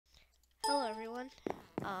everyone.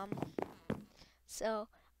 Um, so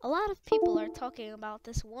a lot of people are talking about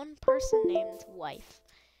this one person named Wife.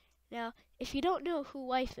 Now, if you don't know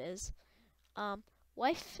who um,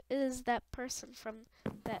 Wife is that person from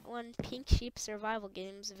that one Pink Sheep Survival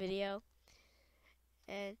Games video,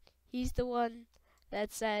 and he's the one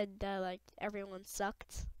that said that like everyone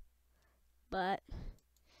sucked. But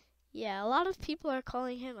yeah, a lot of people are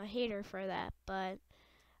calling him a hater for that, but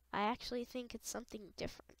I actually think it's something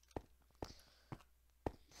different.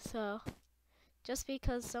 So, just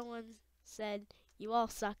because someone said you all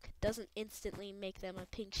suck doesn't instantly make them a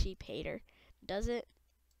pink sheep hater, does it?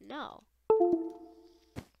 No,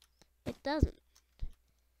 it doesn't.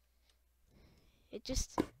 It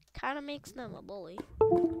just kind of makes them a bully.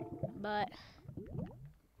 But,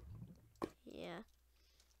 yeah.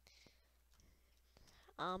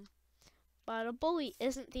 Um, but a bully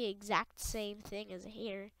isn't the exact same thing as a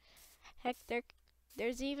hater. Heck,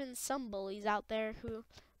 there's even some bullies out there who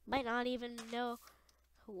might not even know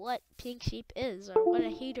what pink sheep is or what a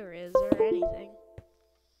hater is or anything.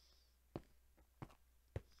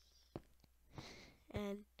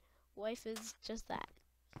 And Wife is just that,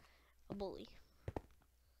 a bully.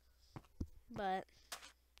 But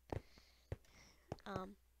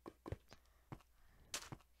um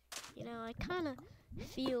I kind of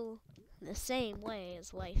feel the same way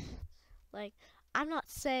as Wife. Like, I'm not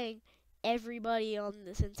saying everybody on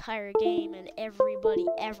this entire game and everybody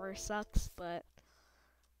ever sucks, but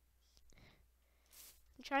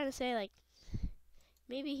I'm trying to say, like,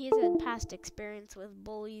 maybe he's had past experience with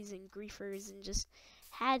bullies and griefers and just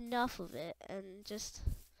had enough of it and just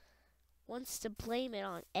wants to blame it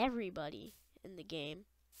on everybody in the game.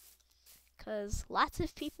 'Cause lots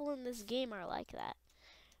of people in this game are like that.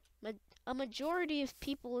 A majority of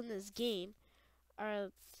people in this game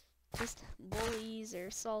are just bullies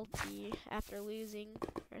or salty after losing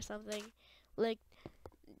or something. Like,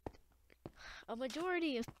 a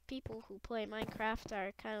majority of people who play Minecraft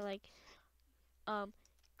are kind of like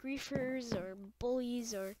griefers or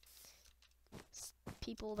bullies or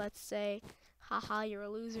people that say, haha, you're a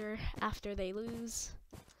loser after they lose.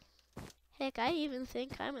 Heck, I even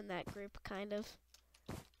think I'm in that group, kind of.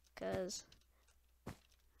 'Cause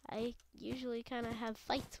I usually kind of have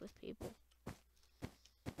fights with people.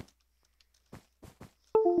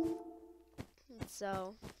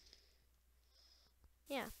 So,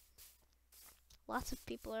 yeah. Lots of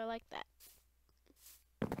people are like that.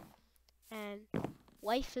 And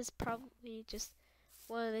Wife is probably just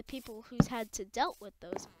one of the people who's had to deal with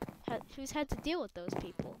those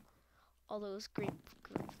people, all those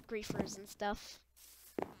griefers and stuff.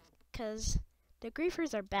 'Cause the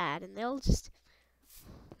griefers are bad, and they'll just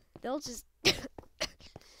they'll just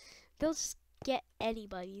get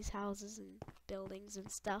anybody's houses and buildings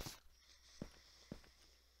and stuff.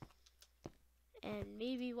 And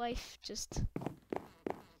maybe Wife just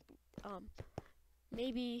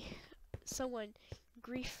maybe someone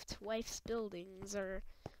griefed Wife's buildings or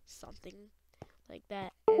something like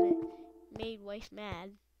that, and it made Wife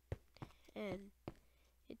mad, and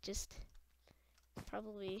it just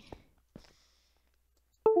probably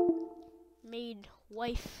made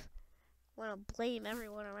Wife want to blame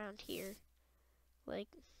everyone around here. Like,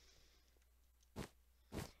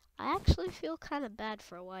 I actually feel kind of bad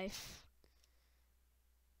for Wife,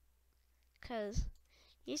 'cause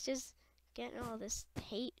he's just getting all this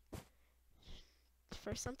hate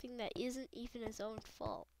for something that isn't even his own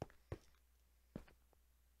fault.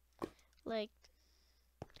 Like,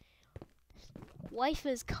 Wife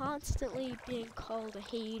is constantly being called a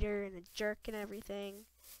hater and a jerk and everything.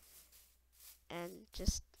 And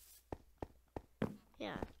just,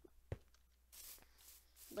 yeah.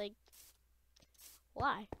 Like,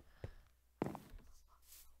 why?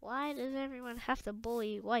 Why does everyone have to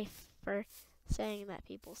bully Wife for saying that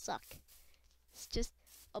people suck? It's just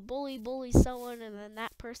a bully bullies someone, and then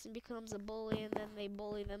that person becomes a bully, and then they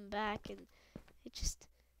bully them back, and it just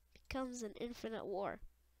becomes an infinite war.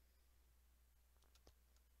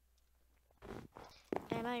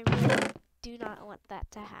 And I really do not want that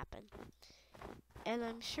to happen. And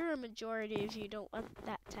I'm sure a majority of you don't want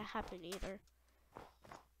that to happen either.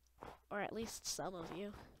 Or at least some of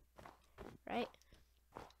you. Right?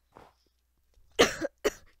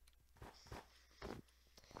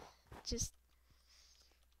 Just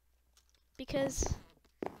because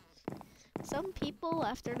some people,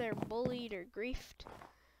 after they're bullied or griefed,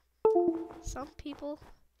 some people,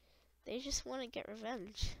 they just want to get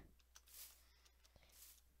revenge.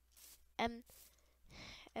 And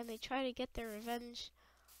they try to get their revenge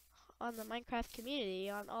on the Minecraft community,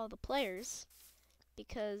 on all the players,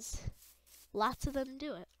 because lots of them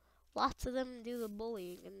do it. Lots of them do the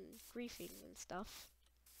bullying and griefing and stuff,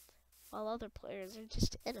 while other players are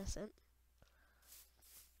just innocent.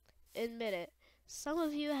 Admit it. Some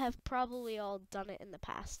of you have probably all done it in the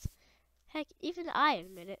past. Heck, even I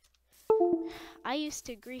admit it. I used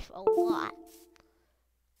to grief a lot.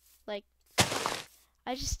 Like,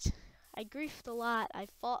 I griefed a lot. I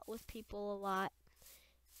fought with people a lot.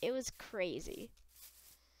 It was crazy.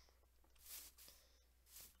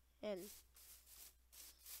 And,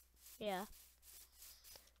 yeah.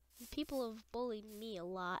 People have bullied me a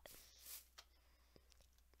lot.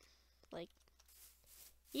 Like,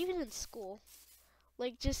 even in school.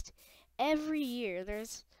 Like, just every year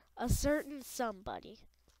there's a certain somebody.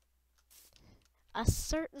 A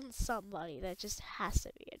certain somebody that just has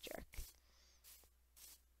to be a jerk.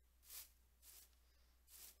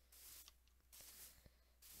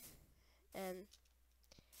 And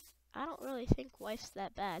I don't really think wife's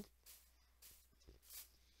that bad.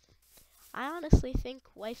 I honestly think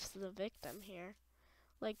wife's the victim here.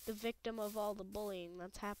 Like, the victim of all the bullying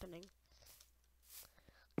that's happening.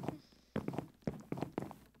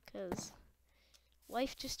 'Cause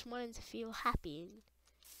wife just wanted to feel happy and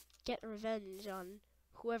get revenge on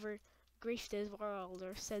whoever griefed his world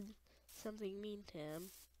or said something mean to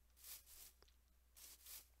him.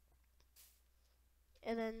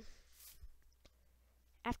 And then,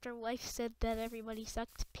 after wife said that everybody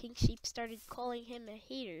sucked, Pink Sheep started calling him a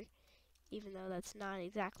hater, even though that's not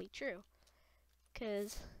exactly true.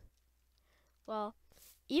 'Cause, well,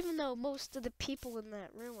 even though most of the people in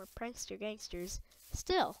that room were prankster gangsters,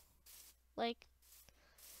 still, wife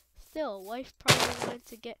probably wanted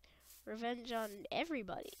to get revenge on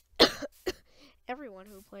everybody. Everyone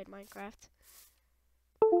who played Minecraft.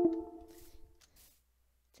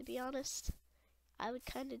 To be honest, I would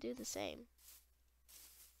kind of do the same.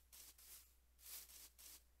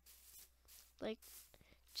 Like,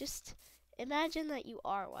 just imagine that you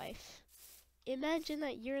are wife. Imagine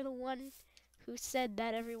that you're the one who said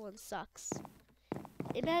that everyone sucks.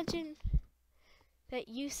 Imagine that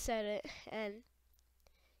you said it and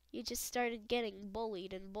you just started getting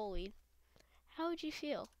bullied and bullied. How would you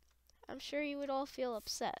feel? I'm sure you would all feel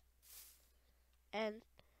upset. And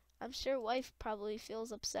I'm sure wife probably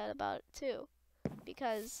feels upset about it too.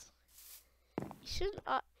 Because you shouldn't,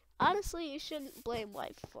 honestly, you shouldn't blame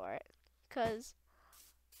wife for it. Because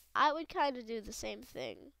I would kind of do the same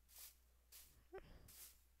thing.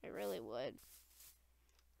 I really would.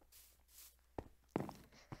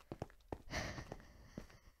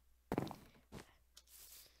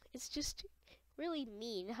 It's just really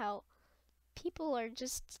mean how people are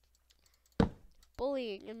just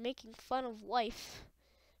bullying and making fun of wife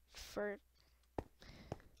for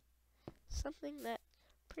something that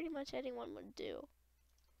pretty much anyone would do.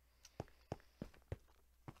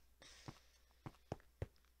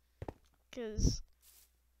 Because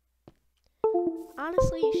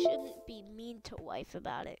honestly, you shouldn't be mean to wife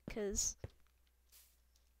about it, because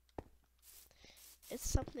it's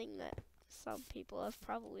something that some people have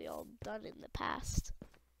probably all done in the past.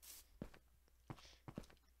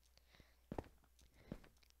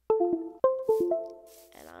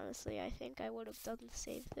 And honestly, I think I would have done the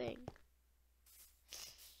same thing.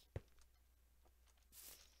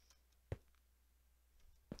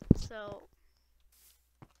 So,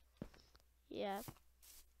 yeah.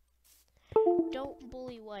 Don't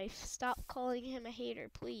bully wife. Stop calling him a hater,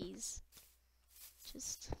 please.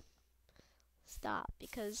 Just stop,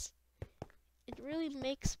 because it really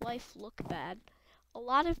makes wife look bad. A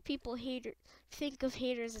lot of people think of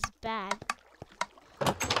haters as bad.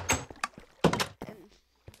 And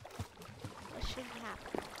that shouldn't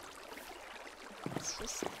happen. It's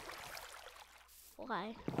just,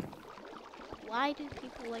 why? Why do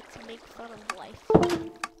people like to make fun of wife?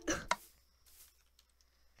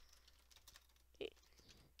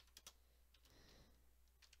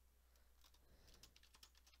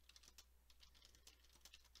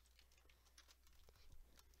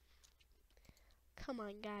 Come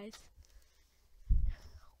on, guys.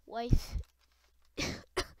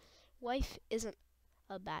 Wife isn't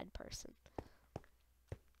a bad person.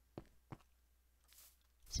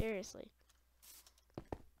 Seriously.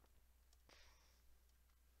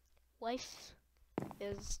 Wife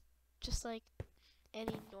is just like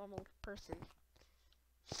any normal person.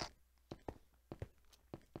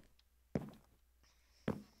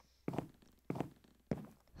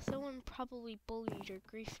 Someone probably bullied or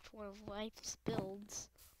griefed one of wife's builds,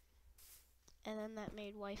 and then that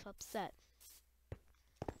made wife upset.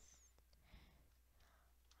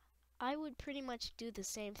 I would pretty much do the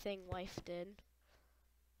same thing wife did.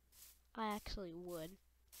 I actually would.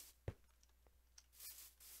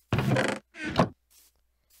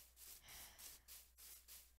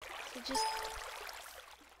 So just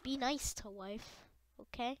be nice to wife,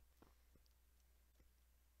 okay?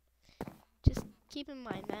 Just keep in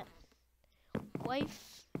mind that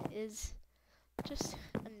wife is just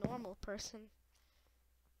a normal person.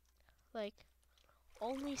 Like,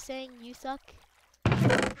 only saying you suck,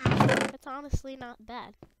 that's honestly not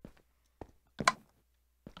bad.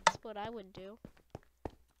 That's what I would do.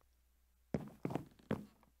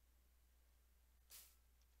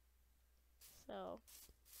 So,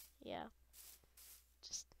 yeah.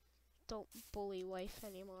 Just don't bully wife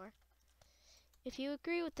anymore. If you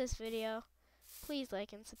agree with this video, please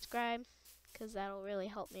like and subscribe, because that'll really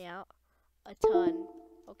help me out a ton,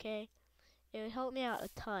 okay? It would help me out a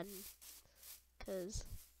ton, because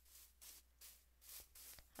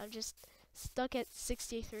I'm just stuck at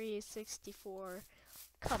 63, 64.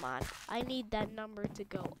 Come on, I need that number to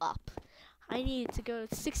go up. I need it to go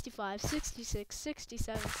to 65, 66,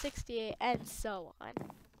 67, 68, and so on.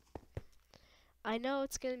 I know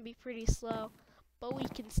it's going to be pretty slow, but we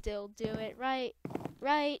can still do it, right?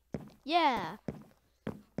 Right? Yeah!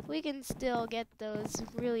 We can still get those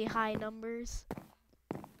really high numbers.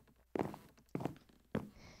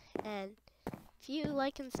 And if you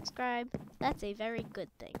like and subscribe, that's a very good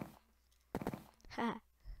thing. Ha!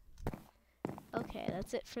 Okay,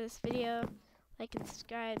 that's it for this video. Like and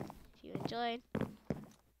subscribe if you enjoyed.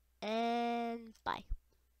 And bye.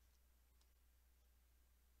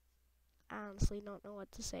 I honestly don't know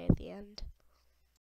what to say at the end.